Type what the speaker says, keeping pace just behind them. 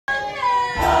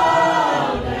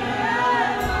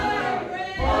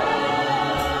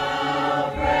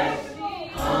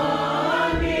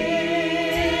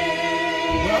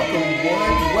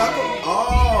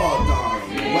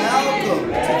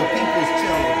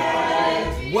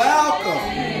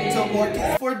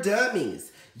Orchids for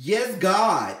Dummies. Yes,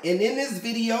 God. And in this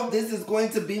video, this is going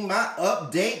to be my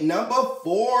update number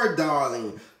 4,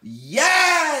 darling.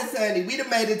 Yes, honey. We done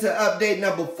made it to update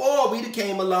number 4. We done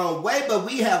came a long way, but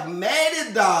we have made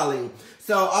it, darling.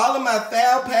 So all of my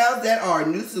foul pals that are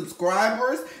new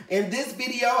subscribers, in this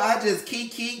video, I just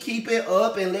keep it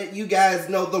up and let you guys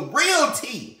know the real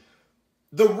tea,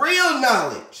 the real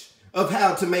knowledge of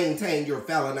how to maintain your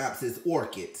Phalaenopsis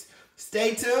orchids.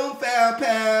 Stay tuned, foul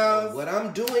pals. What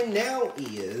I'm doing now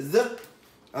is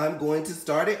I'm going to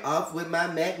start it off with my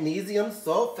magnesium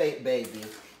sulfate, baby.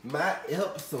 My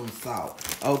Epsom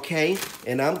salt, okay?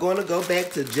 And I'm going to go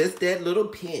back to just that little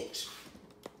pinch.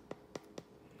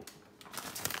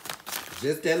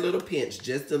 Just that little pinch,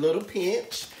 just a little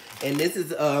pinch. And this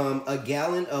is a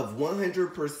gallon of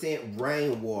 100%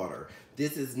 rainwater.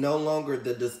 This is no longer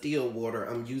the distilled water.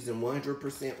 I'm using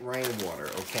 100% rainwater,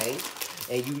 okay?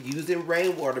 And you using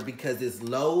rainwater because it's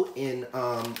low in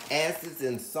acids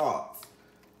and salts.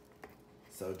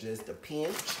 So just a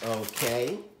pinch,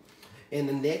 okay? And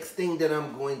the next thing that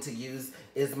I'm going to use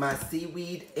is my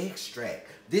seaweed extract.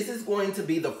 This is going to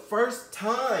be the first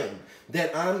time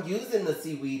that I'm using the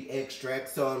seaweed extract,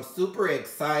 so I'm super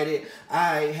excited.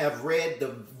 I have read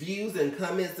the views and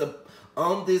comments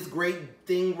on this great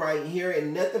thing right here,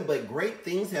 and nothing but great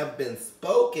things have been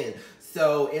spoken.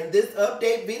 So in this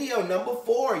update video number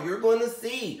 4, you're going to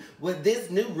see what this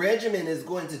new regimen is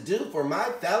going to do for my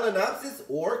Phalaenopsis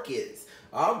orchids.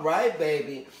 All right,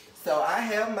 baby. So I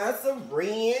have my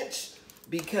syringe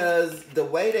because the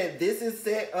way that this is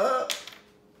set up,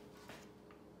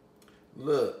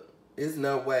 look, there's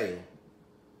no way.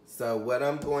 So what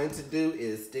I'm going to do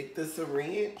is stick the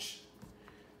syringe.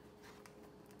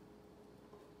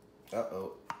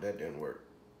 Uh-oh, that didn't work.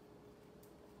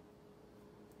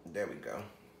 There we go.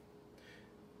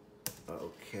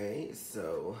 Okay,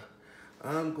 so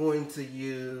I'm going to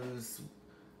use,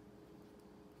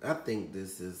 I think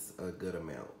this is a good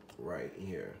amount right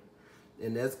here.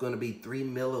 And that's going to be 3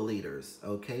 milliliters.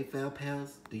 Okay, foul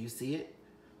pals? Do you see it?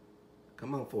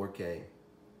 Come on, 4K.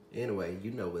 Anyway,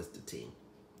 you know it's the tea.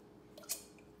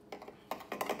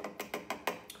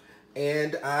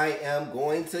 And I am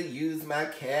going to use my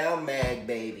CalMag,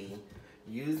 baby.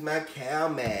 Use my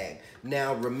CalMag.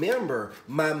 Now, remember,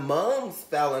 my mom's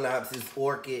Phalaenopsis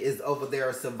orchid is over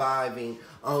there surviving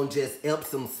on just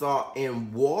Epsom salt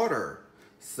and water.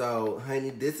 So, honey,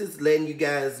 this is letting you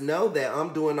guys know that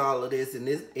I'm doing all of this, and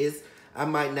this is, I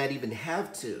might not even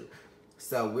have to.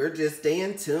 So, we're just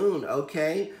staying tuned,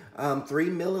 okay? 3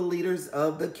 milliliters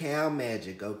of the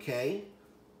CalMagic, okay?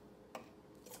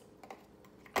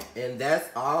 And that's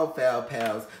all, foul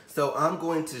pals. So, I'm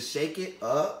going to shake it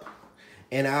up,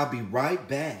 and I'll be right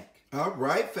back. All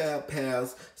right, foul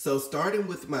pals. So starting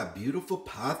with my beautiful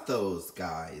pothos,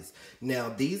 guys. Now,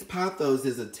 these pothos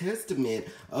is a testament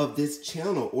of this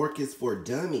channel, Orchids for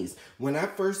Dummies. When I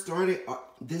first started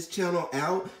this channel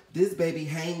out, this baby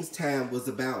hangs time was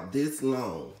about this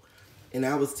long. And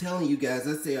I was telling you guys,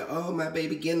 I said, oh, my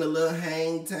baby getting a little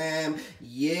hang time.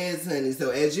 Yes, honey.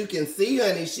 So as you can see,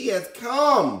 honey, she has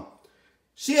come.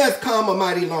 She has come a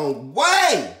mighty long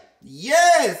way.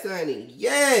 Yes, honey.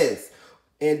 Yes.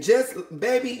 And just,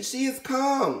 baby, she is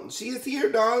calm. She is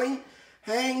here, darling.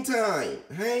 Hang time.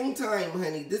 Hang time,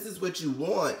 honey. This is what you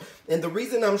want. And the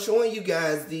reason I'm showing you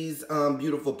guys these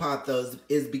beautiful pothos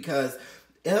is because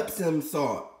Epsom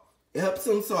salt,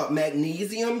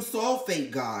 magnesium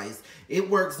sulfate, guys. It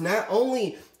works not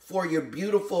only for your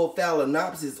beautiful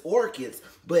Phalaenopsis orchids,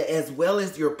 but as well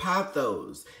as your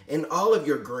pothos and all of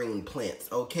your green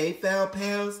plants. Okay, foul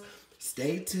pals?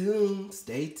 Stay tuned.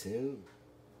 Stay tuned.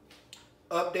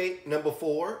 Update number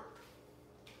 4.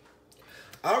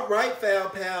 All right, foul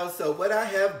pals. So what I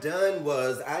have done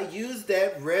was I used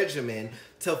that regimen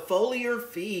to foliar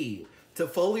feed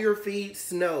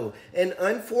Snow. And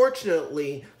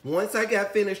unfortunately, once I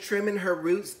got finished trimming her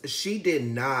roots, she did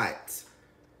not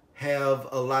have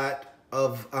a lot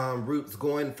of roots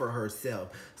going for herself.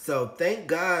 So thank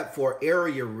God for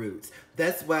area roots.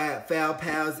 That's why, foul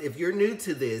pals, if you're new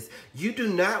to this, you do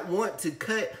not want to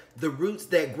cut the roots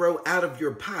that grow out of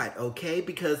your pot, okay?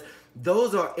 Because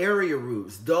those are area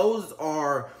roots. Those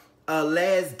are a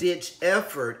last-ditch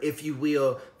effort, if you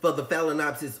will, for the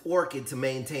Phalaenopsis orchid to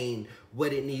maintain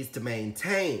what it needs to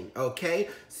maintain, okay?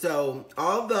 So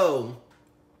although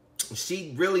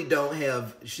she really doesn't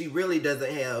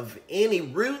have any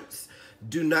roots,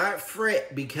 do not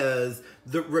fret, because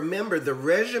remember, the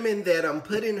regimen that I'm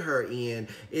putting her in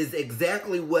is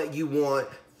exactly what you want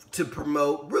to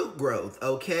promote root growth,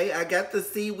 okay? I got the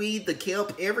seaweed, the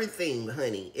kelp, everything,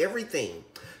 honey, everything.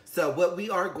 So what we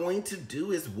are going to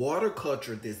do is water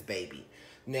culture this baby.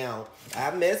 Now,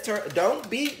 I messed her. Don't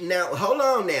be, now, hold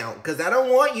on now, because I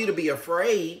don't want you to be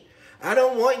afraid. I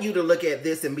don't want you to look at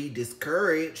this and be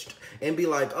discouraged and be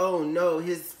like, oh no,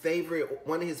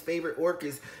 one of his favorite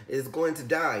orchids is going to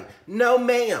die. No,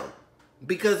 ma'am.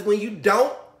 Because when you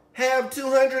don't have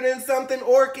 200 and something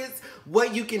orchids,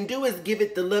 what you can do is give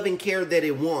it the loving care that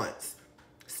it wants.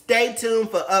 Stay tuned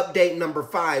for update number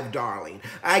 5, darling.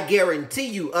 I guarantee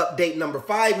you update number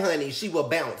 5, honey, she will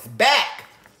bounce back.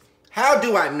 How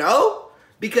do I know?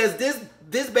 Because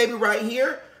this baby right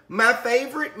here, my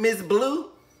favorite, Miss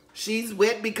Blue, she's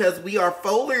wet because we are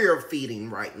foliar feeding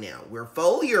right now. We're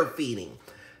foliar feeding.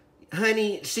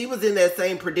 Honey, she was in that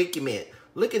same predicament.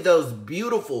 Look at those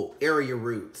beautiful area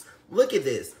roots. Look at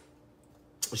this.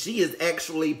 She is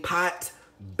actually pot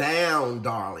bound,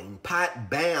 darling. Pot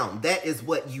bound. That is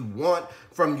what you want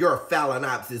from your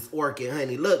Phalaenopsis orchid,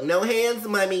 honey. Look, no hands,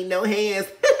 mommy, no hands.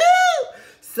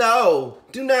 So,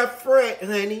 do not fret,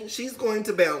 honey. She's going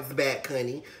to bounce back,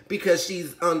 honey, because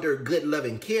she's under good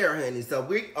loving care, honey. So,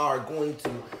 we are going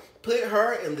to put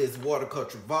her in this water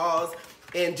culture vase.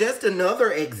 And just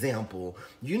another example,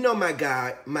 you know my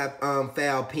guy, my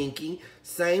foul Pinky,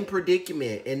 same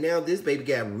predicament. And now this baby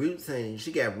got roots, honey.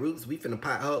 She got roots. We finna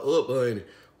pot her up, honey.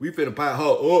 We finna pot her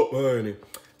up, honey.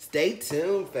 Stay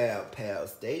tuned, foul pal.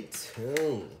 Stay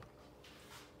tuned.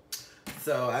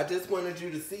 So I just wanted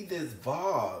you to see this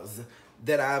vase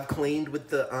that I've cleaned with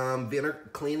the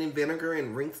cleaning vinegar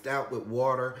and rinsed out with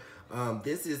water.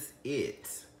 This is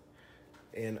it.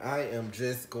 And I am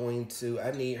just going to,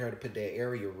 I need her to put that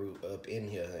area root up in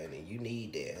here, honey. You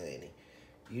need that, honey.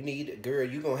 You need it. Girl,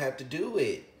 you're going to have to do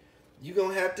it. You're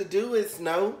going to have to do it,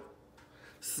 Snow.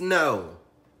 Snow.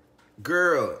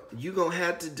 Girl, you're going to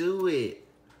have to do it.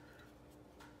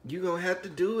 You're going to have to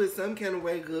do it some kind of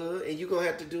way, good. And you're going to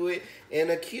have to do it in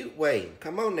a cute way.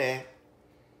 Come on now.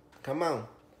 Come on.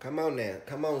 Come on now.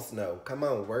 Come on, Snow. Come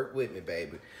on. Work with me,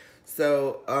 baby.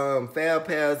 So, Foul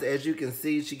Pals, as you can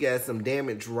see, she got some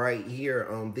damage right here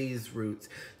on these roots.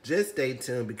 Just stay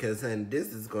tuned because, honey, this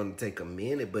is going to take a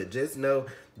minute. But just know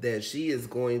that she is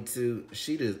going to,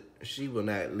 she will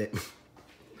not let me.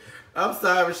 I'm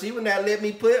sorry. She will not let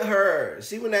me put her.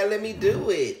 She will not let me do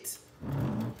it.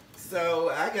 So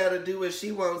I gotta do what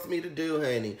she wants me to do,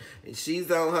 honey. And she's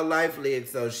on her life leg,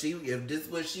 so if this is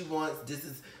what she wants, this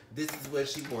is what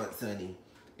she wants, honey.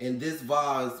 And this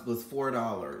vase was $4.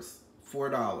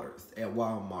 $4 at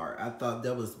Walmart. I thought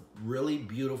that was really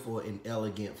beautiful and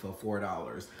elegant for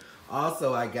 $4.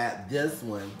 Also, I got this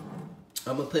one.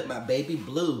 I'm gonna put my baby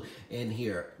Blue in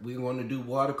here. We want to do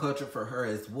water culture for her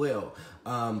as well.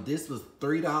 This was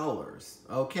 $3.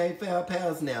 Okay, Foul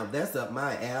Pals, now that's up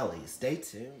my alley. Stay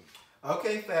tuned.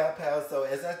 Okay, Foul Pals, so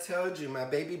as I told you, my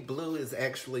baby Blue is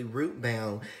actually root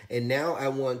bound, and now I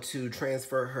want to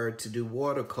transfer her to do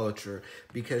water culture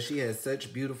because she has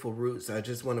such beautiful roots. I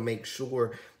just want to make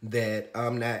sure that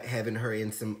I'm not having her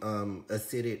in some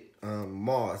acidic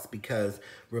moss, because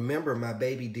remember my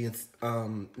baby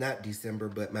not December,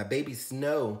 but my baby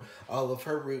Snow, all of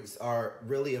her roots are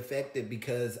really affected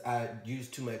because I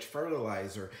used too much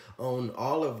fertilizer on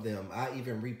all of them. I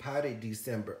even repotted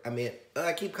December.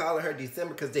 I keep calling her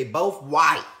December because they both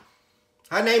white.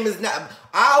 Her name is not,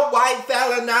 all white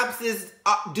Phalaenopsis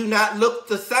do not look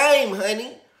the same,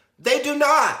 honey. They do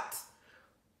not.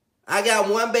 I got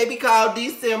one baby called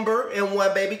December and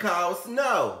one baby called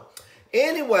Snow.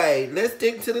 Anyway, let's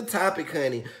stick to the topic,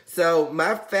 honey. So,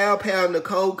 my foul pal,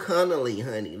 Nicole Connolly,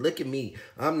 honey. Look at me.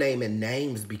 I'm naming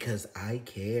names because I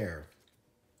care.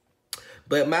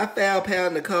 But my foul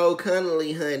pal, Nicole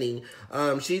Connolly, honey,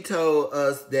 she told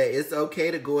us that it's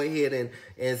okay to go ahead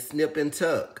and snip and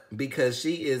tuck because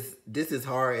this is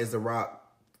hard as a rock,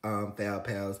 foul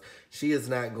pals. She is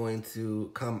not going to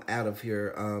come out of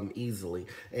here easily.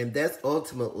 And that's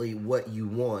ultimately what you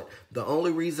want. The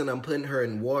only reason I'm putting her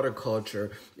in water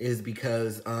culture is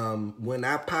because when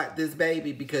I pot this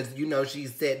baby, because you know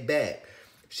she's set back.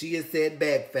 She is set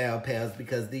back, Foul Pals,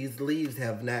 because these leaves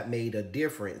have not made a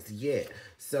difference yet.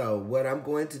 So what I'm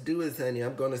going to do is, honey,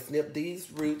 I'm going to snip these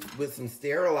roots with some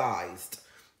sterilized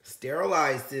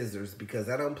scissors because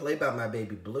I don't play by my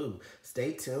baby Blue.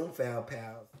 Stay tuned, Foul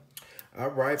Pals. All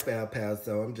right, Foul Pals,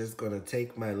 so I'm just going to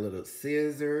take my little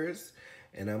scissors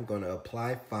and I'm going to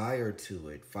apply fire to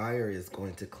it. Fire is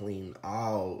going to clean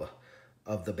all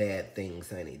of the bad things,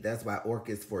 honey. That's why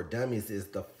Orchids for Dummies is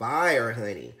the fire,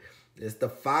 honey. It's the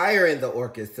fire in the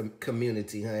Orchids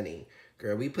community, honey.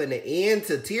 Girl, we putting an end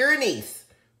to tyrannies.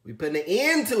 We putting an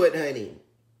end to it, honey.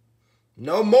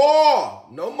 No more.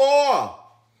 No more.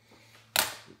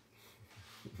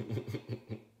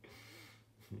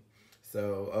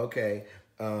 So, okay.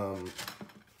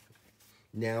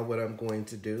 Now what I'm going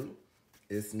to do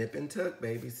is snip and tuck,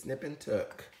 baby, snip and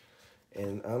tuck.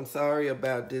 And I'm sorry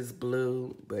about this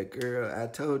blue, but girl, I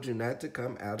told you not to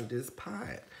come out of this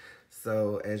pot.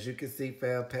 So as you can see,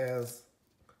 Fab Pals,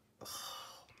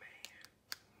 oh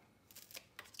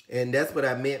man. And that's what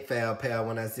I meant, Fab Pal,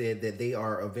 when I said that they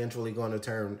are eventually going to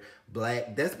turn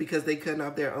black. That's because they cutting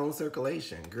off their own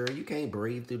circulation. Girl, you can't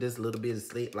breathe through this little bit of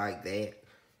slit like that.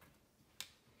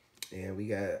 And we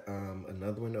got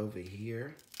another one over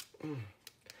here.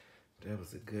 That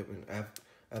was a good one.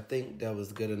 I think that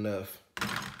was good enough.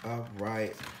 All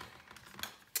right.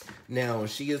 Now,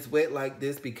 she is wet like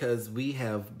this because we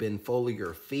have been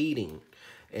foliar feeding.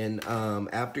 And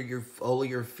after your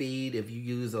foliar feed, if you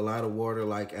use a lot of water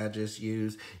like I just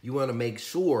used, you want to make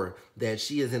sure that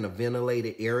she is in a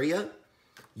ventilated area.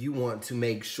 You want to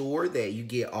make sure that you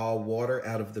get all water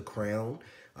out of the crown.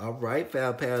 All right,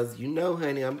 Fab Pals, you know,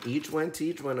 honey, I'm each one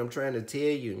teach one. I'm trying to tell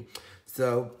you.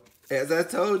 So, as I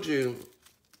told you,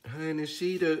 honey,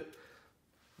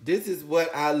 this is what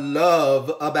I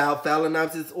love about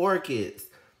Phalaenopsis orchids.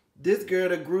 This girl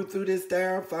that grew through this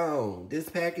styrofoam, this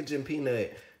packaging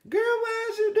peanut. Girl, why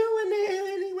is you doing that,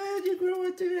 honey? Why is you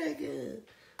growing through that good?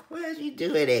 Why is you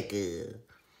doing that good?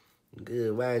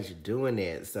 Good, why is you doing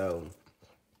that? So,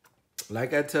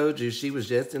 like I told you, she was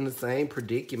just in the same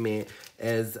predicament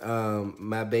as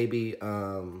my baby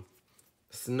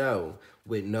Snow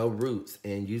with no roots.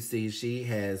 And you see she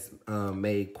has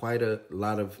made quite a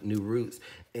lot of new roots.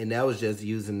 And that was just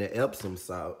using the Epsom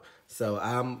salt. So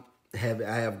I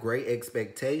have great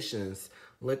expectations.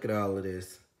 Look at all of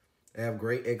this. I have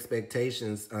great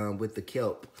expectations with the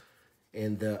kelp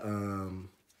and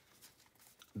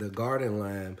the garden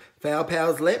lime. Fab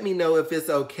Pals, let me know if it's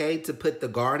okay to put the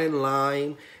garden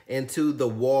lime into the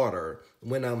water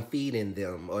when I'm feeding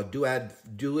them. Or do I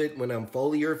do it when I'm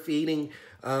foliar feeding?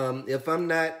 If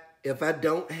I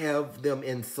don't have them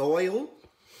in soil,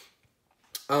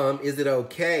 is it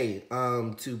okay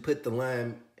to put the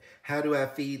lime? How do I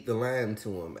feed the lime to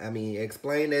them? I mean,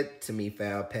 explain that to me,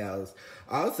 Fab Pals.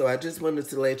 Also, I just wanted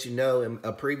to let you know, in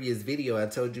a previous video, I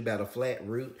told you about a flat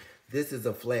root. This is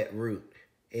a flat root.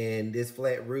 And this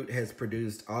flat root has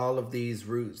produced all of these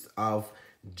roots off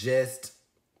just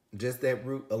that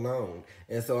root alone.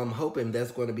 And so I'm hoping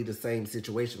that's going to be the same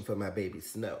situation for my baby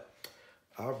Snow.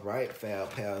 All right, Fab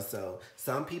Pals. So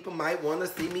some people might want to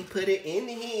see me put it in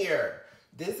here.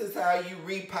 This is how you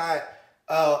repot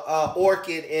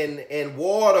orchid in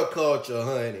water culture,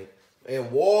 honey. In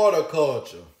water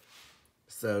culture.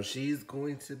 So she's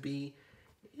going to be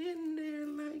in there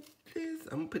like this.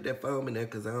 I'm going to put that foam in there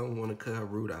because I don't want to cut her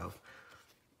root off.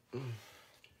 Oh,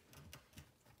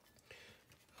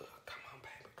 come on,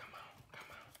 baby. Come on. Come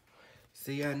on.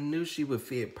 See, I knew she would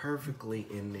fit perfectly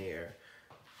in there.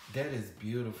 That is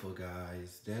beautiful,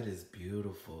 guys. That is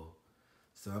beautiful.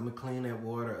 So I'm going to clean that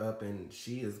water up, and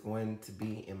she is going to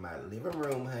be in my living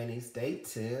room, honey. Stay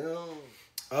tuned.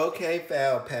 Okay,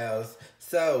 Fab Pals.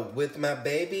 So, with my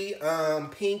baby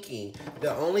Pinky,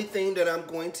 the only thing that I'm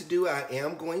going to do, I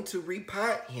am going to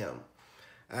repot him.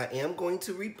 I am going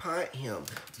to repot him.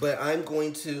 But I'm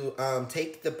going to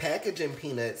take the packaging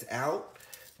peanuts out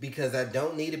because I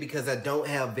don't need it, because I don't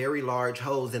have very large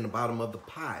holes in the bottom of the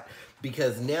pot.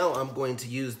 Because now I'm going to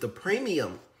use the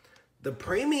premium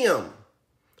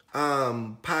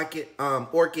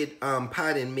orchid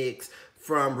potting mix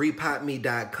from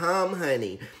repotme.com,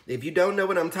 honey. If you don't know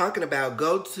what I'm talking about,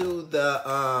 go to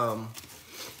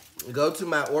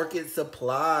my orchid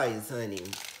supplies, honey.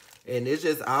 And it's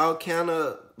just all kind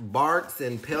of barks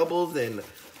and pebbles and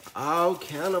all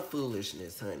kind of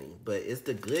foolishness, honey. But it's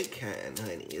the good kind,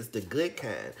 honey. It's the good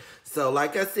kind. So,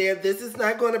 like I said, this is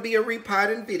not going to be a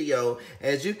repotting video.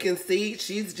 As you can see,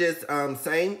 she's just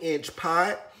same inch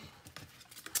pot.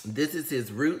 This is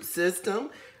his root system.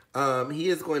 He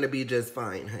is going to be just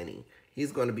fine, honey.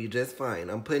 He's going to be just fine.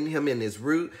 I'm putting him in his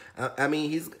root.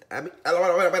 He's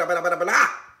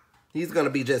going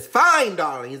to be just fine,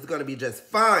 darling. He's going to be just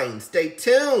fine. Stay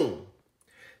tuned.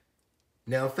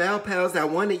 Now, Fab Pals, I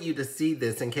wanted you to see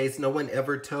this in case no one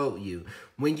ever told you.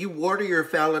 When you water your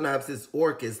Phalaenopsis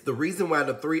orchids, the reason why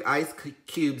the 3 ice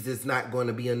cubes is not going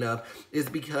to be enough is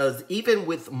because even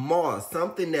with moss,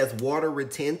 something that's water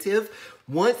retentive,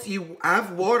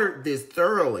 I've watered this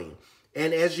thoroughly,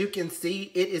 and as you can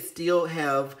see, it still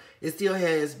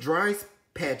has dry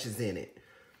patches in it.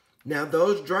 Now,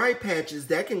 those dry patches,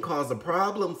 that can cause a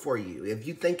problem for you. If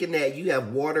you're thinking that you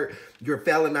have watered your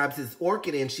Phalaenopsis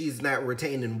orchid and she's not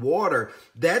retaining water,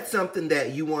 that's something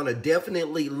that you want to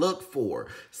definitely look for.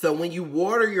 So when you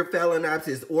water your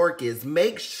Phalaenopsis orchids,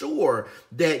 make sure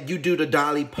that you do the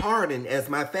Dolly Parton, as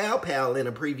my Phal Pal in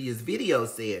a previous video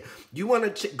said. You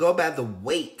want to go by the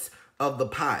weight of the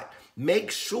pot.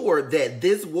 Make sure that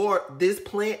this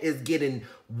plant is getting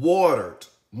watered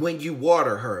when you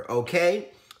water her, okay?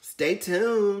 Stay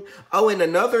tuned. Oh, and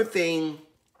another thing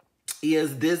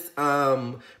is this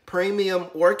premium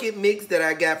orchid mix that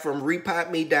I got from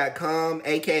repotme.com,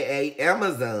 aka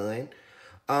Amazon.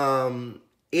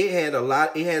 It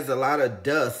has a lot of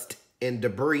dust and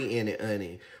debris in it,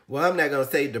 honey. Well, I'm not gonna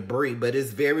say debris, but it's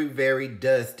very, very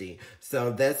dusty.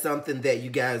 So that's something that you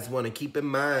guys want to keep in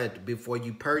mind before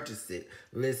you purchase it.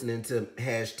 Listening to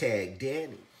hashtag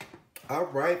Danny. All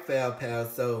right, Phal Pal.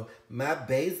 So my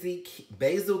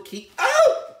basil key.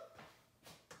 Oh!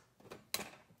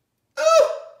 Oh!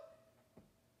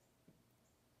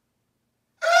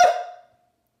 Oh!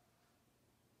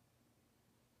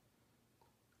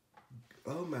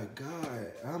 Oh my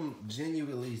God! I'm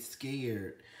genuinely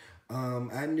scared.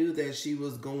 I knew that she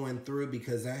was going through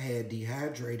because I had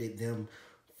dehydrated them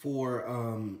for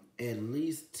at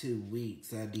least 2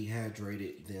 weeks. I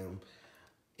dehydrated them,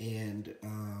 and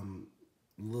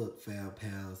look, Phal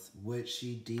Pals, what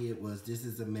she did was, this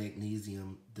is a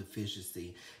magnesium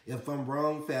deficiency. If I'm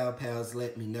wrong, Phal Pals,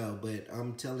 let me know, but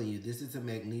I'm telling you, this is a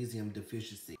magnesium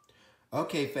deficiency.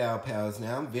 Okay, Phal Pals,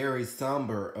 now I'm very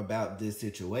somber about this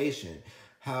situation.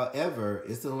 However,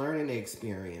 it's a learning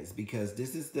experience because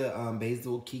this is the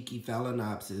basil kiki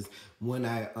phalaenopsis. When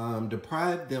I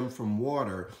deprived them from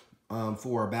water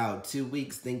for about 2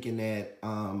 weeks, thinking that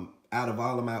out of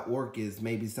all of my orchids,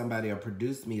 maybe somebody will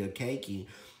produce me a keiki.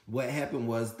 What happened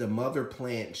was the mother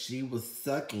plant, she was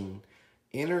sucking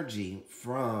energy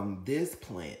from this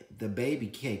plant, the baby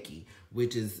keiki,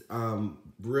 which is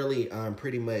really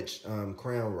pretty much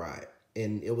crown rot.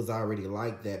 And it was already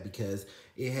like that because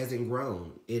it hasn't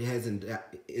grown.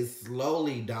 It's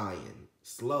slowly dying,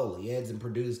 slowly. It hasn't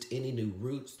produced any new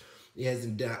roots. It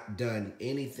hasn't done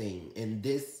anything. And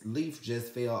this leaf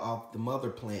just fell off the mother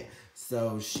plant.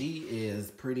 So she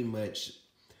is pretty much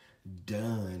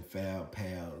done, Phal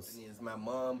Pals. My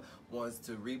mom wants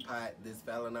to repot this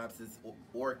Phalaenopsis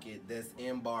orchid that's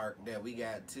embarked that we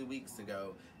got 2 weeks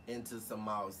ago into some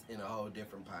moss in a whole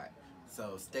different pot.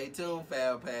 So stay tuned,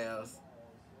 Phal Pals.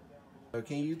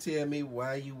 Can you tell me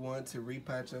why you want to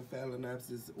repot your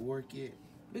Phalaenopsis orchid?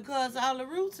 Because all the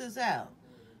roots is out.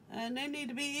 And they need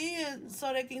to be in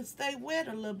so they can stay wet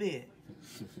a little bit.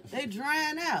 They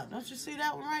drying out. Don't you see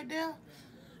that one right there?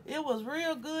 It was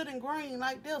real good and green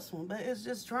like this one, but it's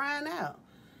just drying out.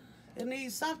 It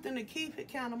needs something to keep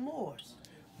it kind of moist.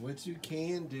 What you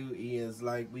can do is,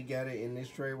 like we got it in this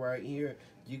tray right here,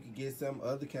 you could get some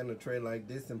other kind of tray like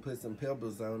this and put some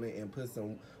pebbles on it and put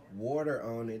some water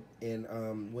on it, and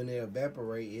when it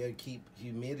evaporate, it'll keep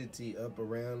humidity up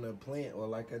around the plant. Or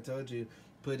like I told you,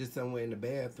 put it somewhere in the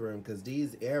bathroom, because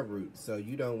these air roots, so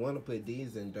you don't want to put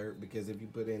these in dirt, because if you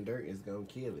put it in dirt, it's gonna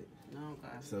kill it.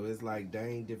 Okay. So it's like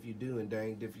danged if you do and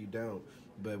danged if you don't.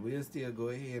 But we'll still go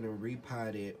ahead and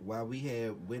repot it. While we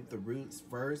had with the roots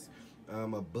first,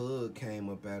 a bug came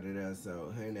up out of there.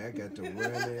 So, honey, I got to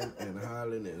running and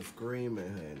hollering and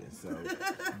screaming, honey. So,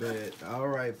 but all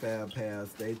right, Phal Pal,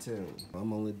 stay tuned.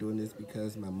 I'm only doing this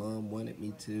because my mom wanted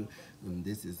me to, and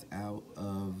this is out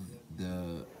of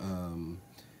the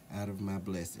out of my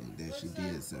blessing that she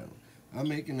did. So, I'm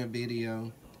making a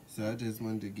video. So I just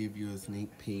wanted to give you a sneak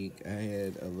peek. I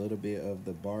had a little bit of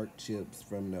the bark chips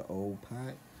from the old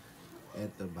pot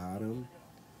at the bottom.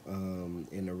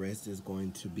 And the rest is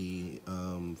going to be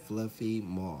fluffy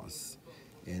moss.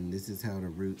 And this is how the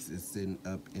roots is sitting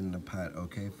up in the pot.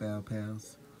 Okay, Phal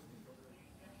Pals?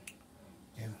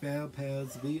 And Phal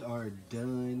Pals, we are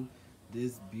done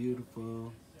this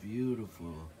beautiful,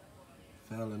 beautiful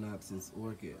Phalaenopsis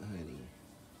orchid, honey.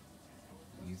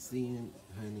 You seeing,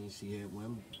 honey, she had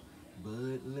one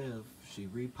bud left. She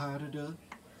repotted her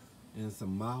and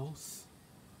some moss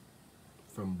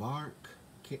from bark.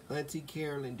 Auntie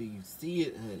Carolyn, do you see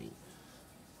it, honey?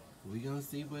 We're gonna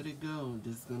see where it goes.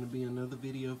 This is gonna be another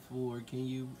video for can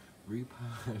you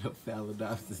repot a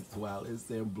Phalaenopsis while it's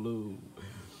in bloom.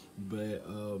 But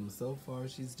so far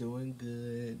she's doing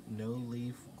good. No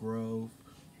leaf growth,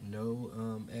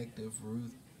 no active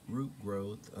root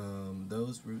growth.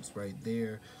 Those roots right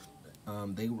there,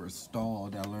 they were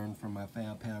stalled. I learned from my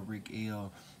Phal Pal Rick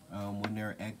L. When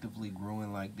they're actively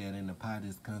growing like that and the pot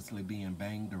is constantly being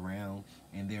banged around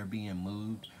and they're being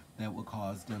moved, that will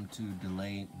cause them to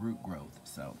delay root growth.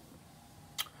 So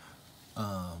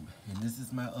And this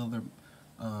is my other,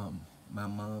 my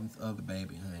mom's other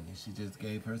baby, honey. She just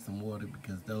gave her some water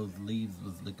because those leaves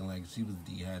was looking like she was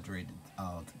dehydrated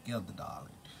all together,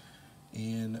 darling.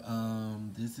 And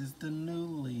this is the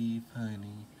new leaf,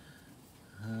 honey.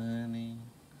 Honey.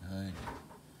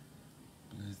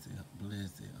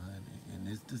 Bless it, honey. And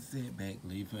it's the setback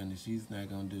leaf, honey. She's not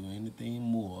gonna do anything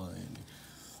more, honey.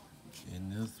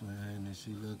 And this one, honey,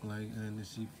 she look like, honey,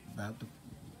 she about to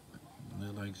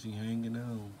look like she hanging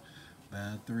on by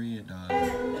a thread,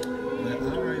 darling. But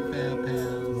all right, Fab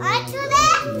Pals.